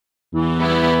Drogi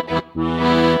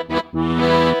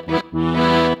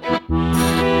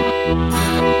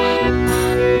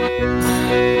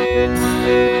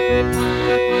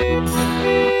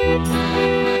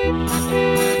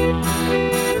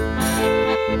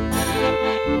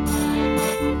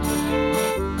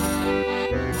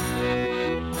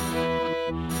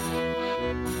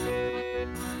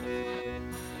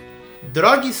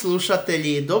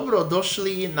slušatelji,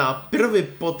 dobrodošli na prvi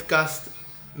podcast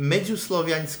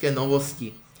Medžuslovjanske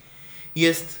novosti.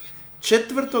 Jest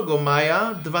 4.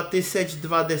 maja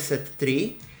 2023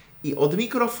 i od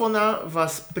mikrofona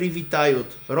vas privitaju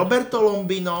Roberto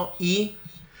Lombino i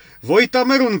Vojta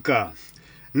Merunka.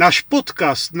 Náš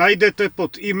podcast najdete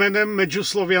pod imenem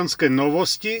Medžuslovjanske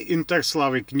novosti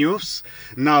Interslavic News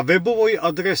na webovej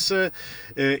adrese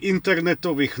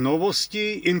internetových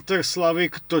novostí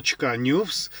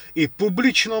interslavic.news i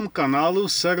publičnom kanálu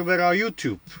servera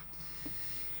YouTube.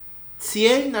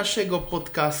 Cieľ našego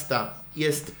podcasta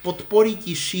jest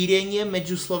podporiť šírenie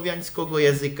medžuslovjanského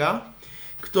jazyka,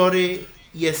 ktorý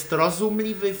jest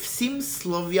rozumlivý všim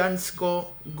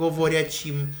sloviansko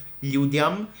govoriacim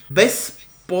ľuďom bez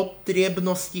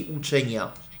potrzebności uczenia.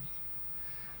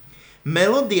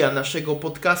 Melodia naszego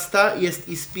podcasta jest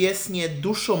i z pieśni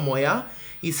Duszo moja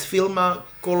i z filma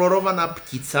Kolorowana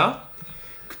ptica,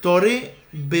 który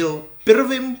był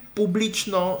pierwszym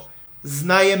publicznie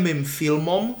znajomym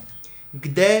filmem,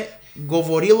 gdzie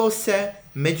говорило się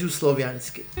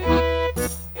medžuslovjansky.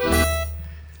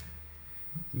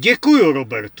 Ďakujem,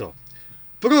 Roberto.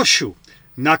 Prošu,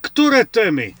 na ktoré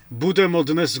témy budemo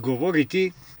dnes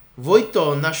govoriť?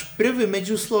 Vojto, náš prvý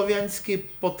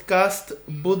medžuslovjanský podcast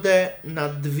bude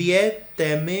na dwie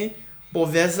témy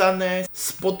powiązané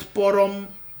s podporom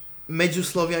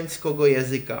medžuslovjanského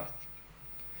jazyka.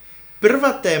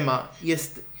 Prvá téma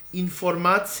jest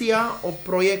informacja o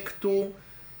projektu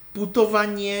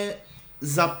Putovanje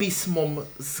za pismom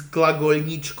z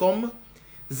Glagoljničkom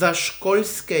za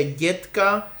školské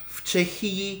dětka v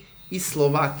Čechii i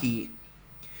Slovakii.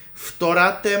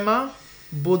 Vtorá téma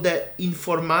bude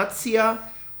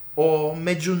informacja o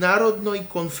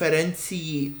Medžunarodnej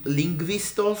konferencii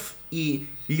lingvistov i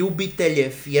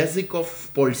ljubiteljev jezykov v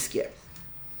Poljskie.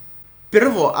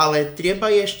 Prvo, ale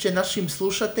treba jeszcze naszym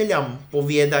slušateljam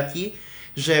povedati,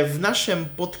 że w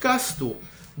naszym podcastu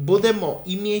budemo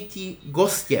imeti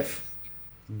gostjev.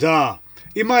 Da,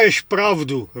 imaješ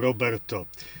pravdu, Roberto.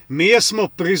 My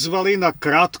smo prizvali na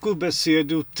krátku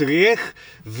besiedu 3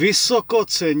 vysoko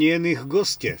cenených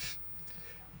gostiev.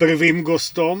 Prvým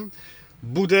gostom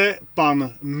bude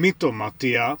pan Mito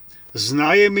Matija,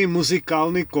 znájemý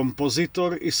muzikálny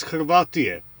kompozitor iz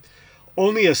Hrvatije.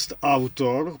 On jest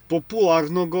autor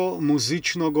populárneho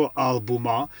muzičného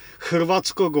albuma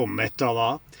hrvatského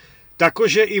metala,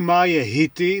 takože i máje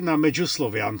hity na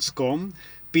medžuslovjanskom,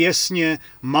 piesne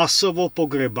Masovo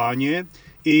pogrebanie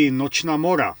i Nočná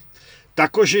mora.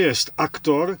 Takože jest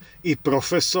aktor i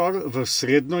profesor v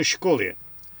srednoj škole.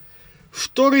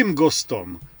 Vtorým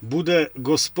gostom bude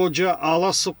gospođa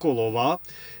Alla Sokolova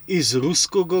iz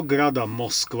ruského grada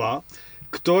Moskva,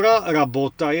 ktorá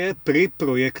rabotaje pri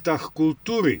projektach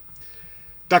kultury.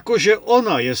 Takože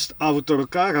ona jest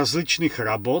autorka različných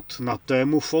rabot na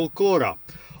tému folklora.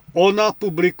 Ona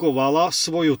publikovala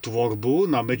svoju tvorbu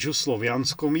na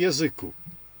medžuslovjanskom jazyku.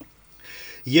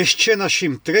 Ještě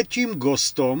naším třetím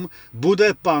gostom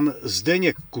bude pan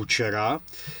Zdeněk Kučera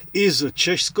iz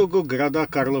češského grada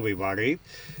Karlovy Vary,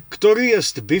 ktorý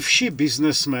jest bywší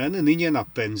biznesmen, nyní na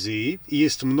penzii,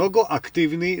 jest mnogo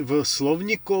aktívny v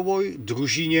slovníkovej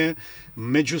družine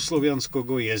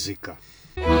medžuslovjanského jazyka.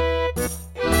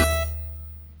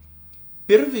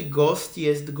 Prvý gost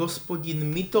jest gospodin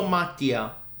Mito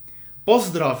Matija.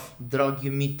 Pozdrav, drogi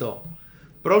Mito.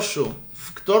 Prošu, v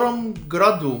ktorom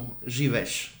gradu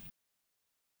živeš?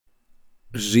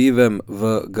 Živem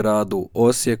v gradu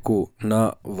Osijeku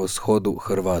na vzhodu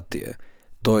Hrvatije.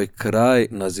 Toj kraj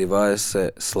nazivaje se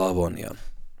Slavonija.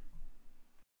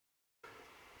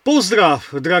 Pozdrav,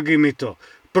 dragi Mito.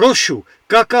 Prošu,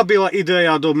 kaká byla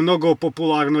ideja do mnogo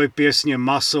populárnej piesne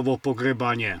Masovo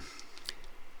pogrebanie?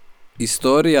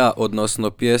 Istorija, odnosno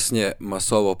pjesnje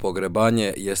Masovo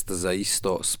pogrebanje jest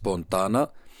zaisto spontana.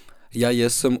 Ja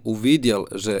jesam uvidjel,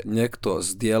 že niekto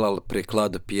zdjelal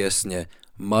priklad pjesnje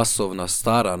Masovna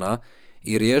starana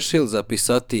i riješil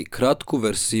zapisati kratku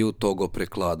versiju togo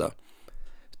priklada.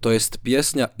 To jest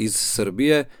pjesnja iz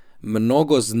Srbije,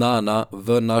 mnogo znana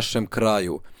v našem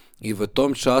kraju i v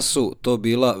tom času to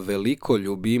bila veliko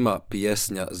ljubima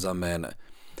pjesnja za mene.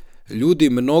 Ljudi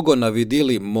mnogo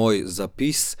navidili moj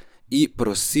zapis i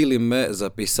prosili me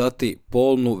zapisati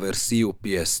polnu versiju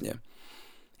pjesnje.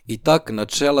 I tak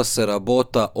načela se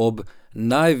rabota ob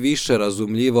najviše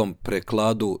razumljivom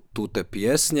prekladu tute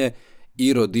pjesnje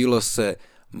i rodilo se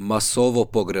masovo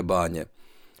pogrebanje.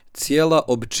 Cijela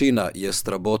občina je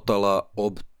strabotala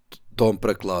ob tom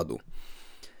prekladu.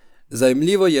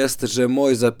 Zajmljivo jest, že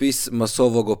moj zapis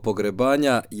masovogo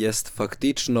pogrebanja jest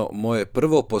faktično moje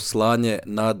prvo poslanje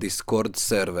na Discord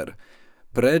server.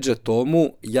 Pređe tomu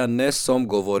ja ne som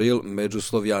govoril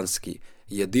medžuslovjanski,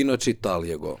 jedino čital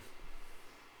jego.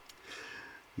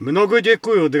 Mnogo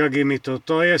děkuju, dragi Mito,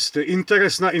 to je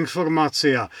interesná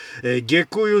informacija.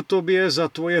 Děkuju tobě za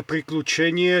tvoje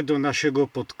priključenje do našeho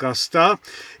podcasta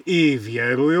i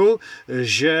věruju,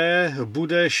 že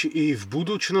budeš i v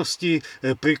budućnosti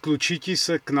priključiti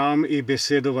se k nám i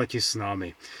besjedovati s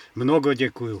nami. Mnogo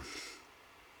děkuju.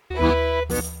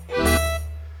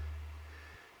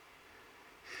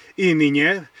 I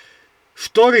nyně,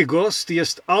 vtori gost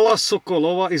jest Alla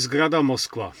Sokolova iz grada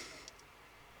Moskva.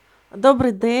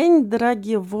 Добрий день,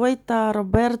 дорогі Войта,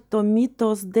 Роберто,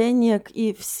 Мито, Зdeněk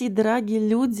і всі дорогі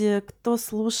люди, хто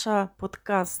слуша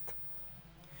подкаст.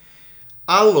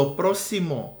 Allo,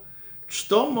 prosimo,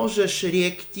 što možeš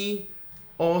rekti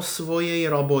o svojej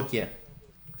robote?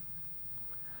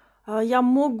 Я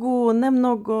можу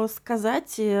немного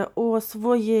сказати о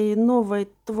своей новой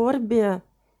творбе,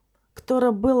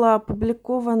 которая была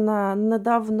опубликована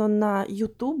недавно на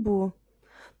YouTube.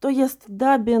 То есть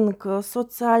даббинг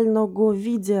социального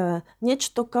видео,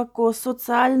 нечто как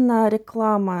социальная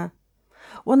реклама.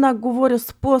 Вона говорить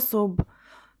спосіб,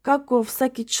 як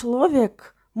всякий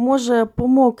чоловік може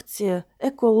допомогти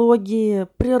екології,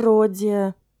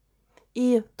 природі.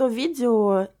 І то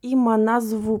відео има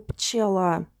назву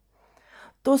 «Пчела».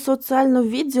 То соціальне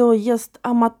відео є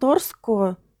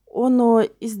аматорське, воно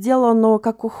зроблено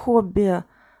як хобі.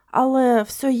 Але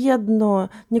все єдно,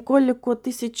 неколіко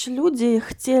тисяч людей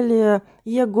хотіли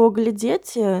його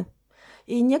глядіти,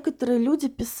 і некоторі люди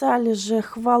писали, що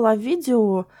хвала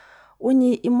відео,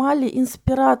 вони мали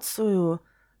інспірацію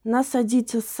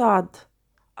насадити сад,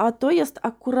 а то є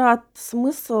акурат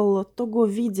смисл того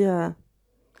відео.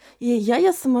 І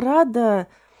я сам рада,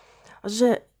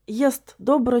 що є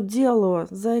добре діло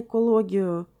за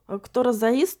екологію, яке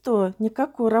заісто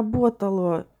ніяк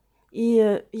работало. І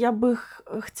я би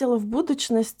хотіла в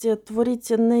будучності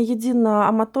творити не єдино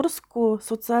аматорську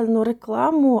соціальну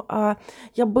рекламу, а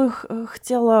я би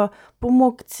хотіла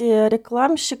допомогти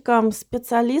рекламщикам,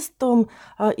 спеціалістам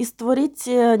і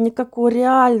створити ніяку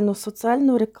реальну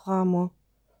соціальну рекламу.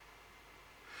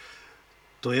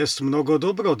 To jest mnogo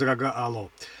dobro, draga Alo.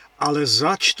 Ale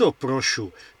zašto,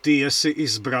 prošu, ty jesi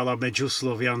izbrala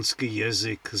medžuslovjanski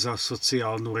jezik za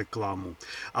socijalnu reklamu,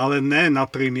 ale ne,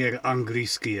 naprimjer,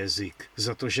 anglijski jezik,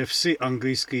 zato že vsi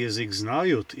anglijski jezik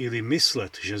znaju ili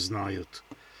myslet, že znaju.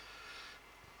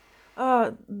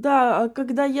 Да,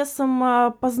 когда я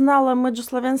сам познала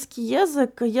меджуславянский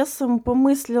язык, я сам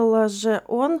помыслила, что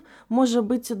он может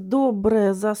быть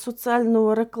добрый за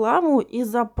социальную рекламу и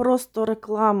за просто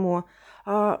рекламу.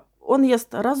 Он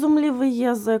есть разумливий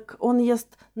язик, он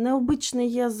есть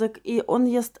необичний язик і он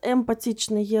есть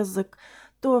емпатичний язик.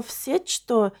 То все,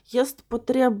 що есть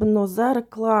потрібно за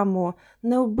рекламу,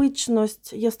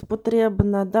 необичність есть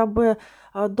потрібна, даби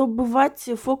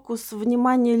добивати фокус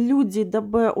внимания людей,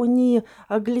 даби вони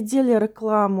глядели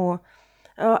рекламу.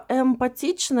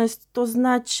 Эмпатичность, то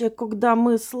значит, когда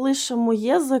мы слышим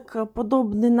язык,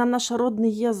 подобный на наш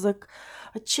родный язык,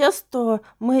 часто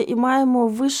ми маємо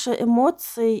вище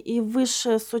емоцій і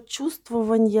вище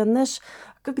сочувствування, ніж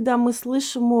коли ми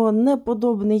слышимо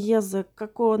неподобний язик,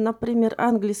 як, наприклад,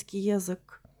 англійський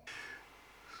язик.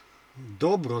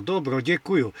 Dobro,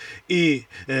 děkuju. I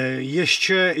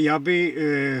ještě já bych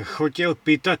chtěl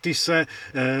pýtati se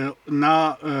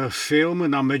na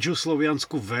film, na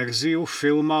medžuslovjansku verziu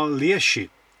filma Lieši.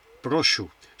 Prošu,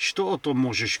 što o tom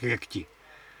můžeš řekti?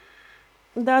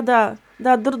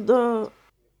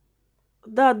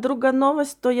 Да, друга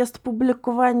новость, то есть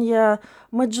публикование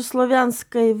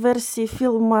меджусловянской версии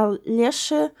фильма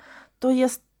 «Леши», то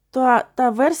есть та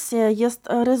версия есть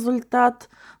результат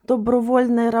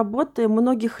добровольной работы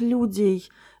многих людей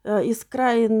из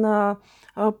краин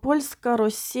Польска,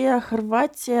 Россия,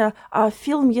 Хорватия, а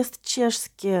фильм есть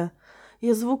чешский.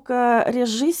 И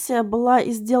звукорежиссия была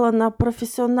сделана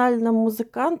профессиональным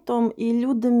музыкантом и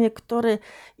людьми, которые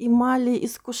имели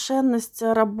искушенность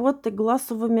работы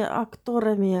голосовыми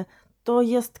акторами. То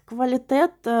есть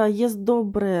квалитет есть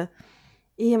добрый.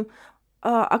 И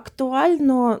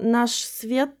актуально наш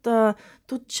свет, то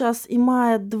тут час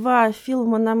имея два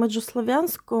фильма на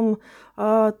меджусловянском,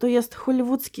 то есть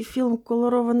холливудский фильм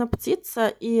 «Колорована птица»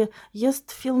 и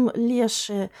есть фильм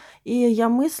 «Леши». И я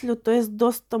мыслю, то есть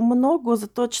доста много за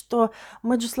то, что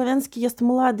меджусловянский есть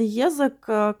младый язык,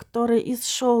 который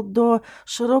изшел до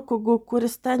широкого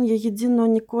користания едино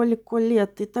неколико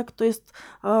лет. И так, то есть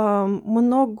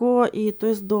много и то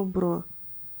есть добро.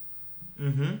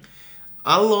 Mhm.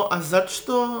 Allo, a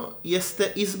zašto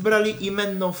jeste izbrali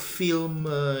imенно film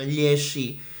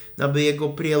Lješi, da bi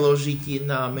jego preložiti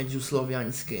na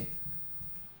međuslovjanski?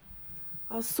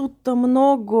 Суто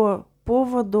много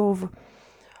поводов.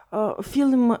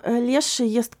 Фильм «Леши»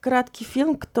 есть краткий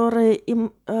фильм, который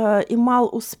имел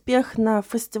успех на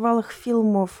фестивалях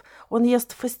фильмов. Он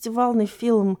есть фестивальный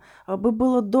фильм. Бы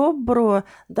было добро,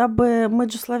 дабы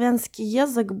меджусловянский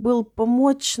язык был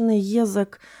помощный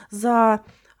язык за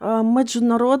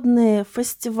Меджунаrodные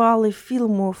фестивали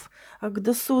фильмов,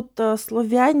 где суть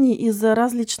славяне из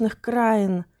различных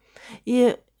краин.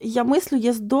 И я мыслю,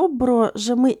 есть добро,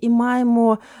 що ми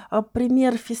маємо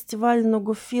примір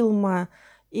фестивального фільму.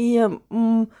 І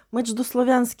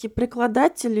меджусловянські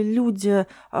прикладателі, люди,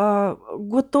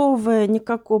 готові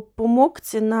никако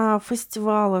помогти на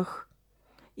фестивалях.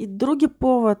 І другий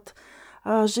повод,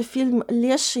 że film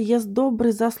Леши есть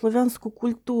добрый за славянскую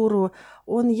культуру.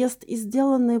 Он есть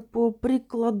сделанный по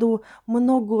прикладу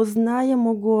много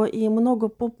знаемого и много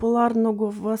популярного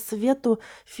в свету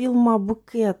фильма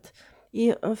 «Букет».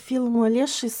 И фильм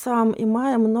Леши сам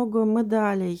имеет много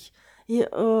медалей. И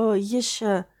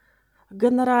еще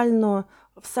генерально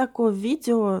всякое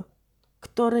видео,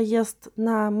 которое есть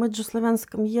на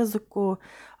меджусловянском языку,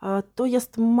 то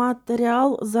есть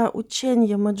материал за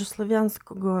учение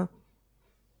меджусловянского.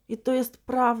 И то есть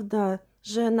правда,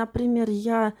 что, например,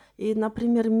 я и,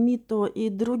 например, Мито и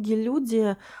другие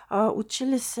люди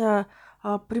учились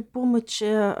при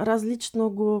помощи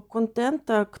различного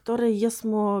контента, который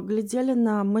мы глядели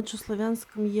на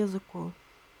меджусловянском языку.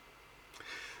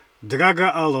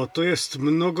 Draga Allo, to jest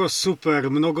mnogo super,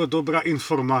 mnogo dobra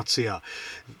informacja.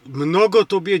 Mnogo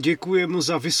Tobie dziękujemy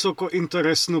za wysoko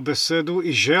interesną besedu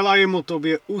i żelajemy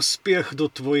Tobie uspiech do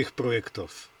Twoich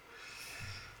projektów.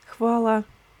 Chwała.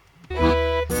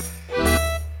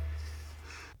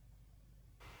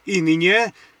 I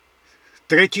nynie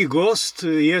trzeci gost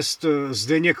jest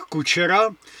Zdeněk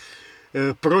Kučera.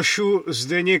 Prošu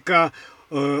Zdeněka,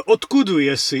 odkudu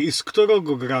jsi i z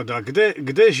kterého grada?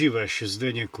 Kde živeš,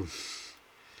 Zdeněku?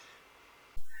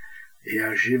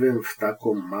 Ja živem v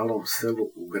takom malom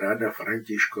selu u grada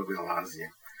Františkove Lázně.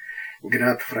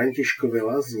 Grad Františkove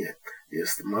Lázně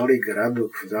jest malý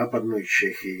gradok v západnej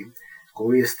Čechii,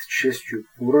 koji jest češću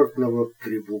kurortnovo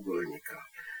tribugolnika.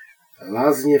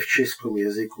 Lázně v českom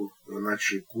jazyku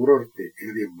znači kurorty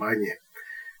ili banje.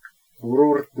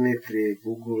 Kurortni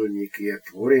tribugolnik je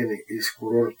tvorený iz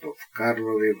kurortov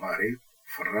Karlovy Vary,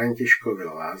 Františkove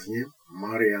Lázně,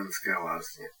 Mariánske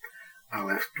Lázně.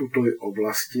 Ale v tutoj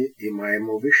oblasti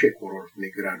imajemo više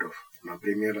kurortnih gradov,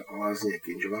 naprimjer Lázně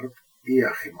Kinžvart i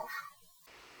Jachimov.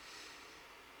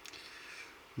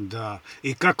 Da.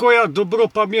 I kako ja dobro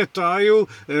pamiętaju,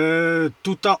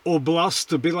 tuta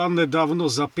oblast byla nedávno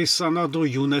zapisana do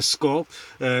UNESCO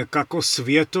kako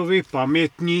svjetový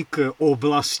pamětník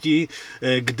oblasti,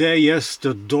 kde jest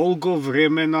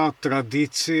dlougovremená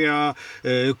tradicia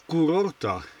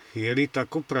kurorta. Je li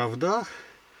tako pravda?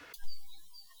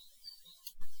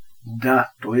 Da,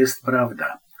 to jest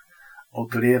pravda.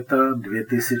 Od leta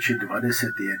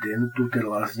 2021 tute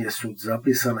Lázně sú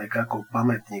zapísané kako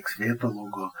pamätník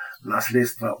svjetového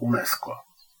nasljedstva UNESCO.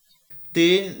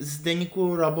 Ty,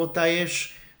 Zdeňku,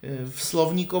 работаешь v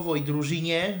slovníkovej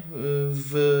družině,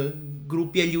 v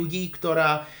grupě lidí,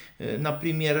 která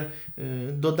napríklad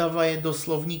dodávajú do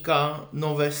slovníka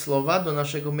nové slova, do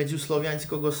našeho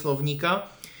medžuslovjanského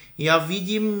slovníka. Ja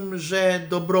vidím, že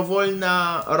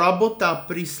dobrovoľná robota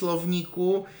pri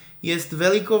slovníku jest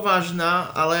veliko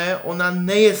ważna, ale ona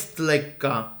nie jest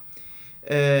lekka.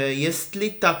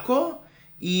 Jestli tako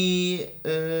i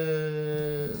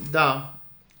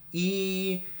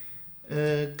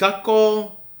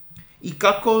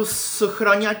kako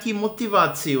shraniati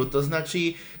motivaciju, to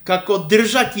znači kako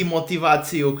držati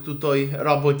motivaciju k tutoj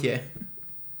robote.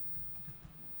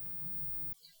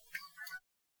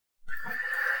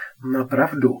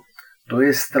 Направду, to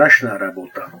je strašná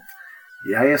robota.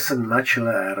 Ja sam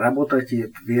načala работати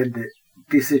v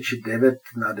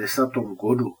 2010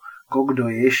 году, когда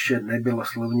ještě nebylo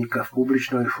slovníka v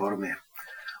publičnej forme.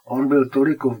 On byl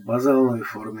toliko v bazálnej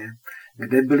forme,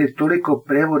 kde byly toliko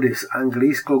prevody z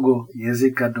anglického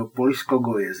jazyka do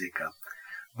poljského jazyka.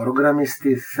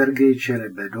 Programisti Sergej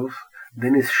Čerebedov,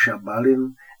 Denis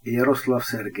Šabalin i Jaroslav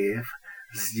Sergejev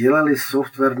zdieľali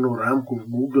softwarnú rámku v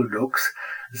Google Docs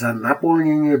za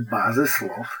naplnenie báze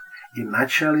slov i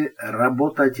начали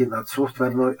работать над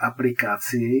софтверной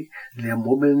апликацией для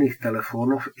мобильных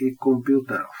телефонов и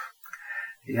компьютеров.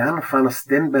 Jan van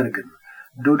Stenbergen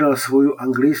dodal svoju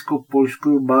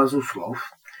английско-польскую базу слов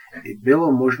и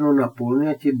было можно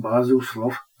наполнять базу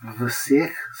слов в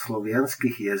всех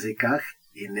славянских языках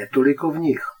и не только в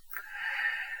них.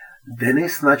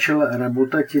 Денис начал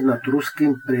работать над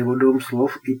русским переводом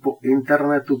слов и по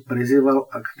интернету призывал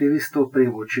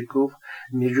активистов-переводчиков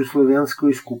в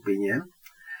Medžuslovjanskoj skupiне,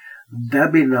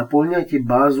 дабы наполнять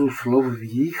базу слов в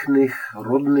их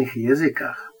родных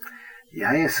языках.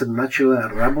 Я сам начал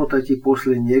работать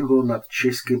после него над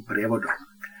českým переводом.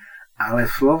 Ale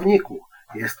v slovníku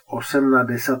jest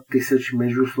 18 000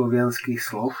 medžuslovjanských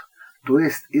slov, to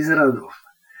jest izradov,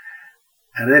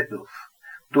 repov.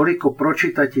 Toliko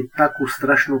pročítať takú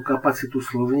strašnú kapacitu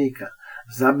slovníka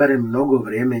zabere mnogo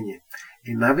времени.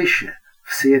 I navyše,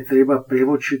 все treba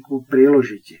prievodčíku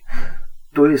priložiť.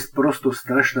 To je prosto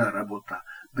strašná robota,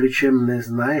 pričem ne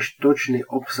znaješ točný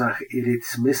obsah ili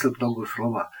smysl toho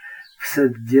slova.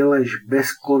 Vse dělaješ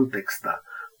bez kontexta.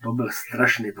 To byl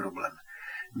strašný problém.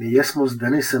 My jesmo s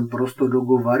Denisem prosto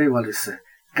dogovarivali se,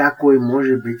 kakoj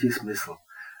može biti smysl.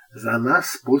 Za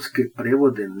nás poľské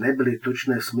prevody nebyly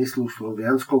točné v smyslu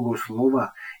slovianského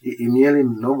slova i měli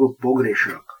mnogo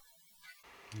pogrešok.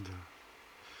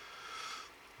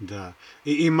 Da.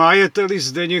 I máte li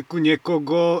Zdeněku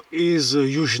někoho i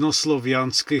z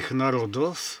južnoslovianských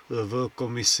národov v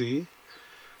komisii?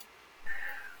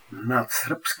 Nad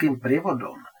srbským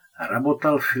prevodom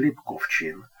работал Filip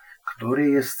Kovčin,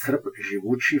 ktorý je Srb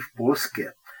živúči v Poljske,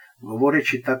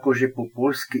 govoreći takože po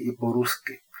poljski i po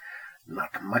rusky.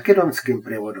 Nad makedonským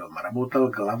prevodom работал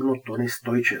главно Tony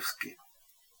Stojčevský.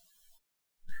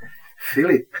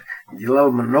 Filip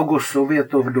dělal mnogo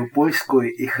sovětov do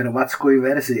poljskoj i hrvatskoj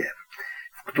verzie,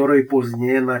 v ktorej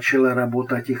později načal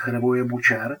работать i Hrvoje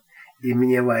Bučar i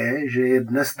mnievaje, že je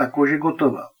dnes takože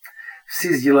gotová.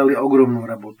 Vsi sdělali ogromnú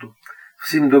robotu.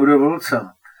 Všim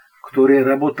dobrovoľcom, ktorí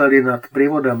работали nad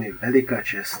prevodami, veľká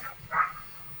čest.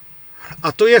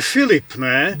 A to je Filip,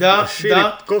 ne? Da,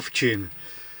 Filip da. Kovčin.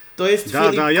 To jest Da,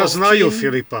 Filip da, ja Kovčin. znaju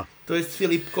Filipa. To jest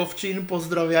Filip Kovčin,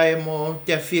 pozdravljajemo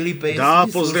te Filipe. Da,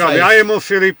 pozdravljajemo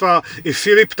Filipa. I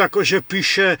Filip takože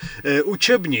píše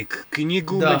učebník,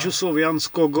 knigu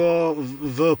Medžuslovjanskogo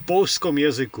v polskom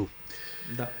jazyku.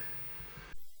 Da.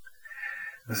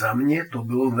 Za mne to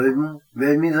bylo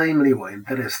veľmi zajímlivo,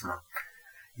 interesno.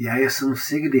 Ja som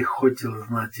всегда хотел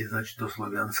знать, za čo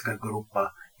slovianská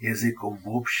grupa jezykov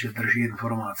вообще drží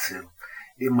informáciu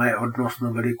i má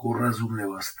odnosno veľkú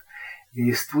rozumnosť.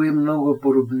 Existuje mnogo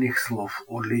podobných slov,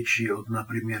 odličí od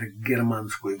napríklad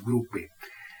germánskej grupy.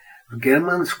 V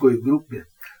germánskej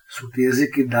grupe sú tie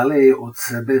jazyky ďalej od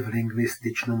sebe v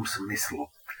lingvističnom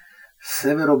smyslu.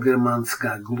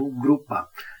 Severogermánska grupa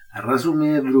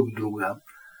rozumie drug druga,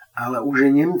 ale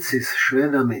už Němci s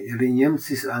Švédami ili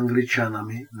Němci s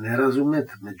Angličanami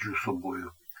nerozumieť medžu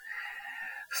soboju.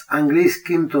 S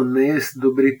anglickým to nie je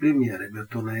dobrý prímier, bo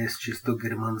to nie je čisto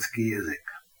germánsky jazyk.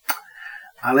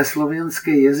 Ale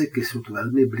slovenské jazyky sú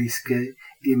veľmi blízke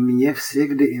i mne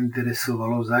всегда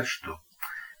interesovalo začto.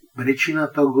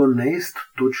 Príčina toho nie je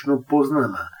točno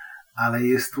poznaná, ale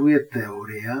jestvuje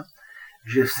teória,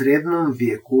 že v strednom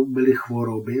vieku byli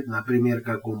choroby, napríklad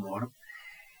ako mor,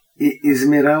 i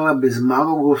izmierala bez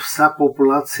malého vsa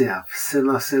populácia, vse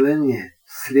naselenie,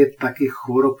 sled takých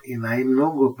chorob i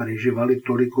najmnogo prežívali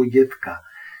toliko detka,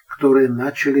 ktoré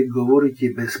načali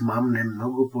govoriť bez mamne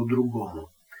mnogo po drugomu.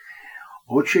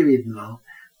 Očividno,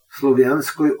 v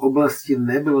slovianskoj oblasti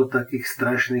nebylo takých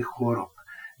strašných chorob,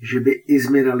 že by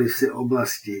izmierali vse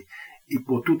oblasti i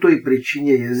po tutoj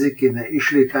príčine jazyky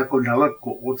neišli tako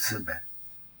daleko od sebe.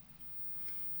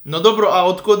 No dobro, a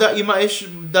odkuda imaš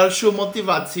dalšiu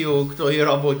motiváciu k tvojej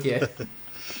robote?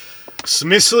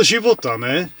 Smysl života,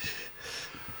 ne?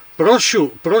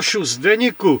 Prošu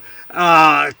Zdeněku,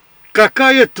 a kaká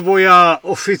je tvoja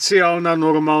oficiálna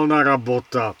normálna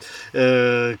robota?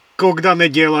 Kogda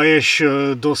nedělaješ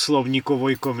do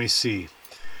slovníkovoj komisii?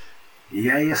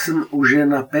 Ja som už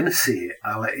na pensii,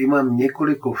 ale imam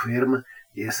niekoľko firm,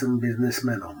 ja som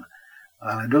biznesmenom.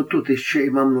 Ale dotud ešte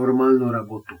imam normálnu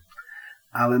robotu.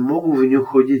 Ale mogu v ňu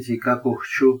chodiť i kako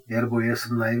chču, jerbo ja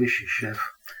som najvyšší šéf.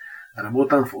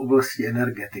 Работам v oblasti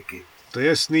energetiky. To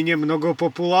je nyní mnogo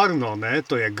populárno, ne?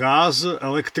 To je gáz,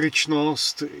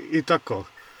 električnosť i tako.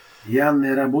 Ja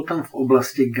nerobotam v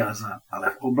oblasti gaza,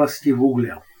 ale v oblasti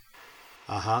uhlia.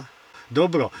 Aha.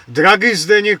 Dobro. Dragi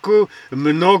Zdeněku,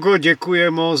 mnogo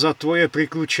děkujemo za tvoje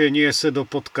priključenje se do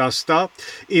podcasta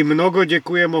i mnogo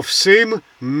děkujemo všim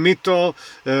Mito,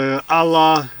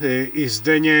 Alla i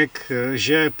Zdeněk,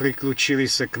 že priključili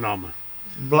se k nám.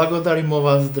 Blagodarimo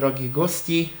vás, dragi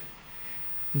gosti.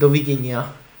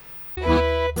 Dovidenia.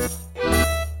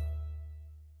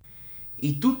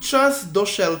 I tu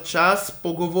došel čas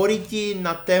pogovoriti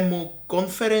na tému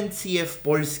konferencije v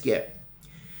Poljskie.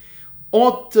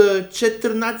 Od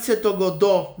 14.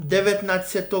 do 19.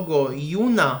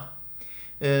 juna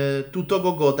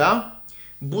tutogo goda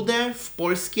bude v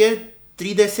Poljskie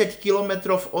 30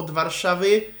 km od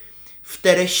Warszawy w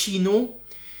Terešínu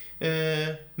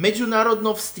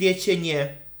Medžunarodno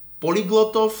wstrzecenie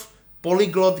poliglotov,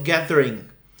 Polyglot Gathering.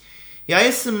 Ja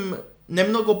jestem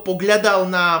nemnogo pogledal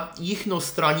na ichną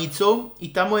stranicu i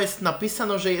tam jest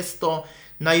napisano, że jest to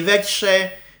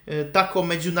największe tako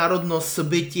međunarodno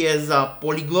sobycie za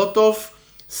poliglotów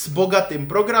z bogatym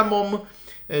programom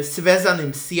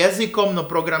związanym z językom. No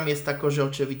program jest takože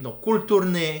oczywidno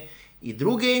kulturny i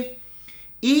drugi.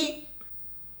 I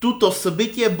tuto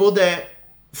sobycie bude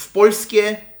w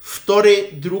Poljskie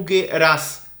drugi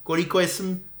raz, koliko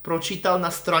jestem pročital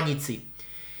na stranici.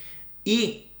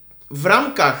 I w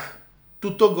ramkach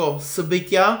tutogo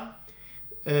sobycia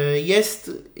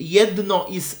jest jedno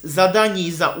z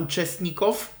zadań za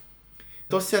uczestników.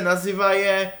 To się nazywa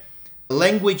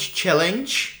Language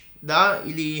Challenge, da,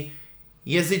 ili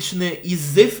języczny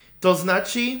izzyw. To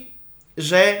znaczy,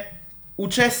 że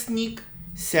uczestnik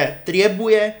się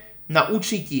trzebuje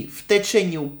nauczyć w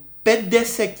teczeniu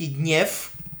 50 dni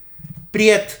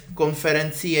przed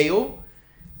konferencją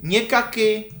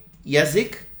niekaki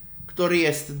język, który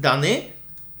jest dany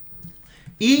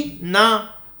i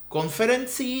na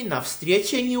konferencji, na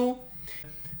wstrzeczeniu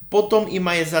potom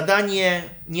ima je zadanie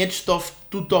niečto v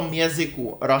tutom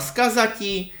jazyku rozkazać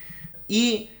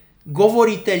i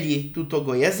govoritelji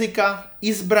tutogo jazyka,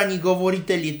 izbrani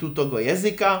govoritelji tutogo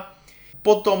jazyka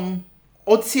potom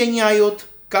oceniają,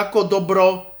 kako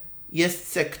dobro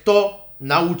jest se kto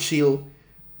naučil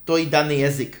toj daný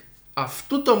jazyk. A v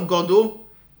tutom godu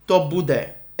to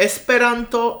bude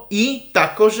Esperanto i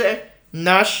takože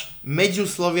náš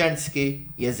medžuslovjanski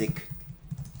jazyk.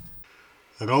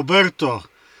 Roberto,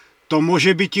 to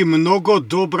może być i mnogo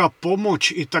dobra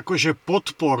pomoc i takože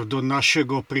podpor do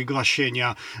naszego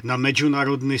priglašenia na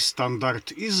međunarodny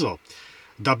standard ISO,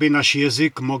 daby nasz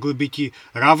język mógł być i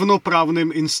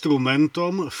ravnoprávnym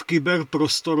instrumentom w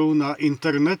kyberprostoru na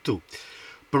internetu.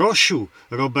 Prošu,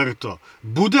 Roberto,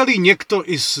 bude-li někdo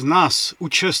i z nás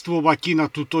účestvovati na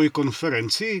tutoj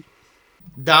konferencii?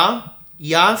 Da,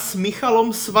 ja s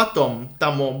Michalom Svatom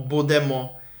tamo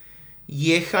budemo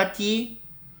jechati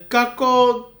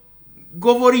kako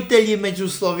govoritelji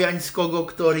međuslovjanskого,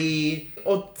 ktorí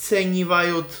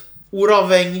ocenivajú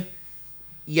úroveň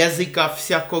jazyka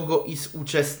všakogo i z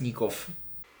účastníkov.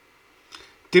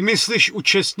 Ty myslíš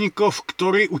účastníkov,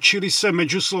 ktorí učili se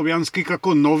međuslovjanski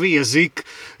jako nový jazyk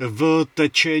v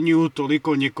tečeniu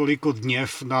toliko několiko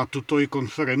dněv na tutoj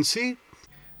konferencii?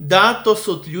 Da, to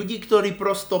sú ľudí, ktorí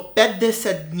prosto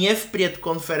 50 dní pred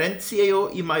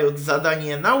konferenciou i majú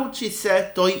zadanie naučiť sa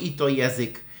toj i toj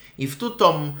jazyk. I v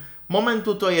tutom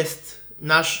momentu to jest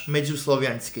náš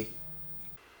međuslovjanski.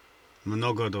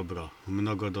 Mnogo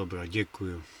dobro,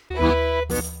 děkuju.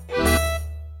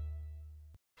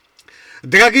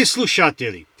 Dragi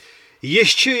slušateli,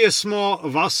 ještě jsme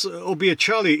vás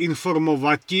obiečali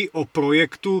informovati o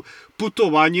projektu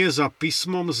Putovanje za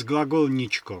pismom s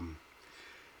Glagoljničkom.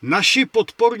 Naši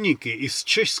podporníky i z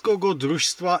Českého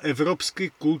družstva Evropský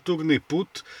kulturní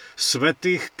put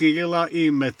svätých Kirila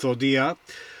i Metodia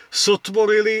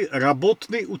sotvorili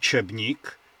rabotný učebník,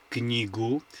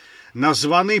 knigu,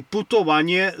 nazvaný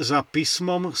Putovanje za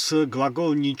pismom s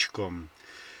Glagoljničkom.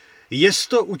 Je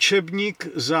to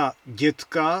učebník za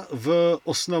dětka v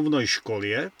osnovnej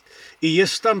školie i je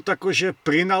tam takože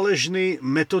prinaležný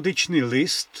metodičný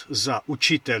list za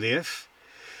ljubiteljev,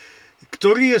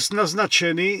 ktorý je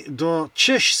naznačený do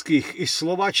češských i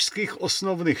slovačských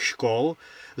osnovných škol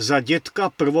za dětka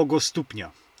prvogo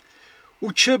stupňa.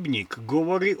 Učebník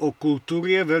govorí o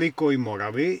kultúre Veľkej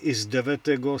Moravy i z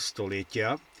 9.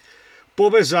 stoletia,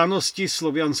 povezanosti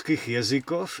slovianských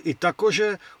jezykov i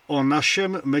takože o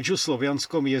našem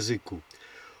međuslovianskom jazyku.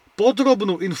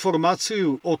 Podrobnú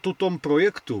informáciu o tutom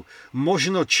projektu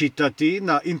možno čítať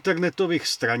na internetových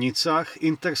stranicách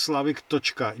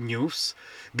interslavic.news,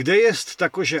 kde je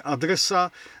takože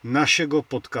adresa našego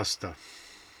podcasta.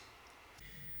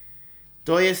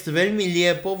 To jest veľmi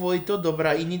liepo, Vojto,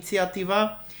 dobrá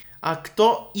iniciatíva. A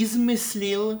kto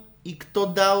izmyslil i kto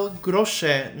dal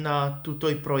groše na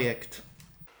tutoj projekt?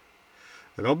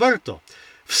 Roberto,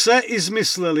 vse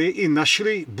izmysleli i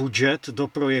našli budžet do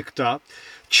projekta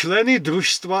členy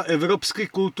družstva Evropský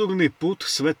kulturný put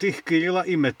svätých Kyrila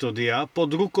i Metodia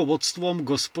pod rukovodstvom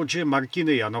gospođe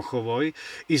Martiny Janochovoj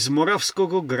iz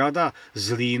Moravského grada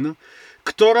Zlín,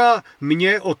 ktorá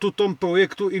mne o tutom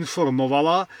projektu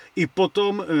informovala i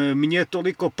potom mne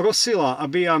toliko prosila,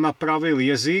 aby ja napravil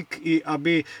jazyk i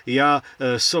aby ja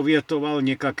sovietoval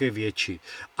nejaké větší.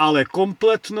 Ale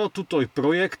kompletno tutoj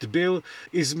projekt byl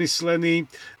izmyslený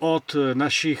od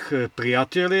našich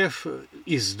priateľov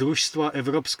i z družstva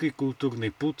Evropský kulturný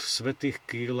put svätých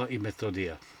Kyrila i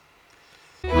Metodia.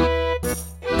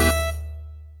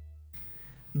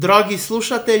 Drogi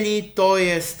slušatelji, to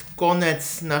jest konec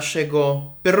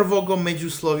naszego prvog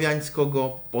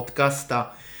međuslovjanskog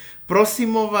podcasta.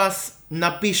 Prosimo vas,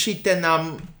 napišite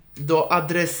nam do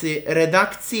adresy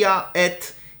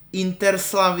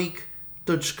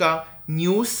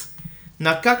redakcija@interslavic.news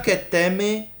na kaké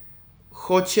temy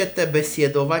chcete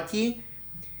besjedovati.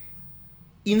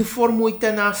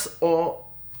 Informujte nas o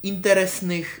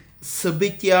interesnych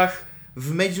zbytiach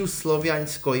w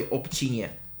međuslovjanskoj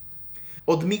občinie.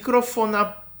 Od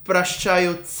mikrofona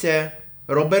praščajúce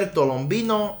Roberto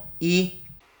Lombino i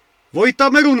Vojta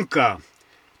Merunka.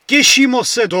 Tešimo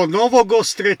se do novого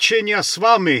strečenia s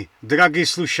vami, dragi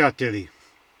slušatelji.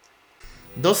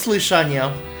 do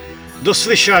slyšania. Do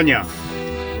slyšania.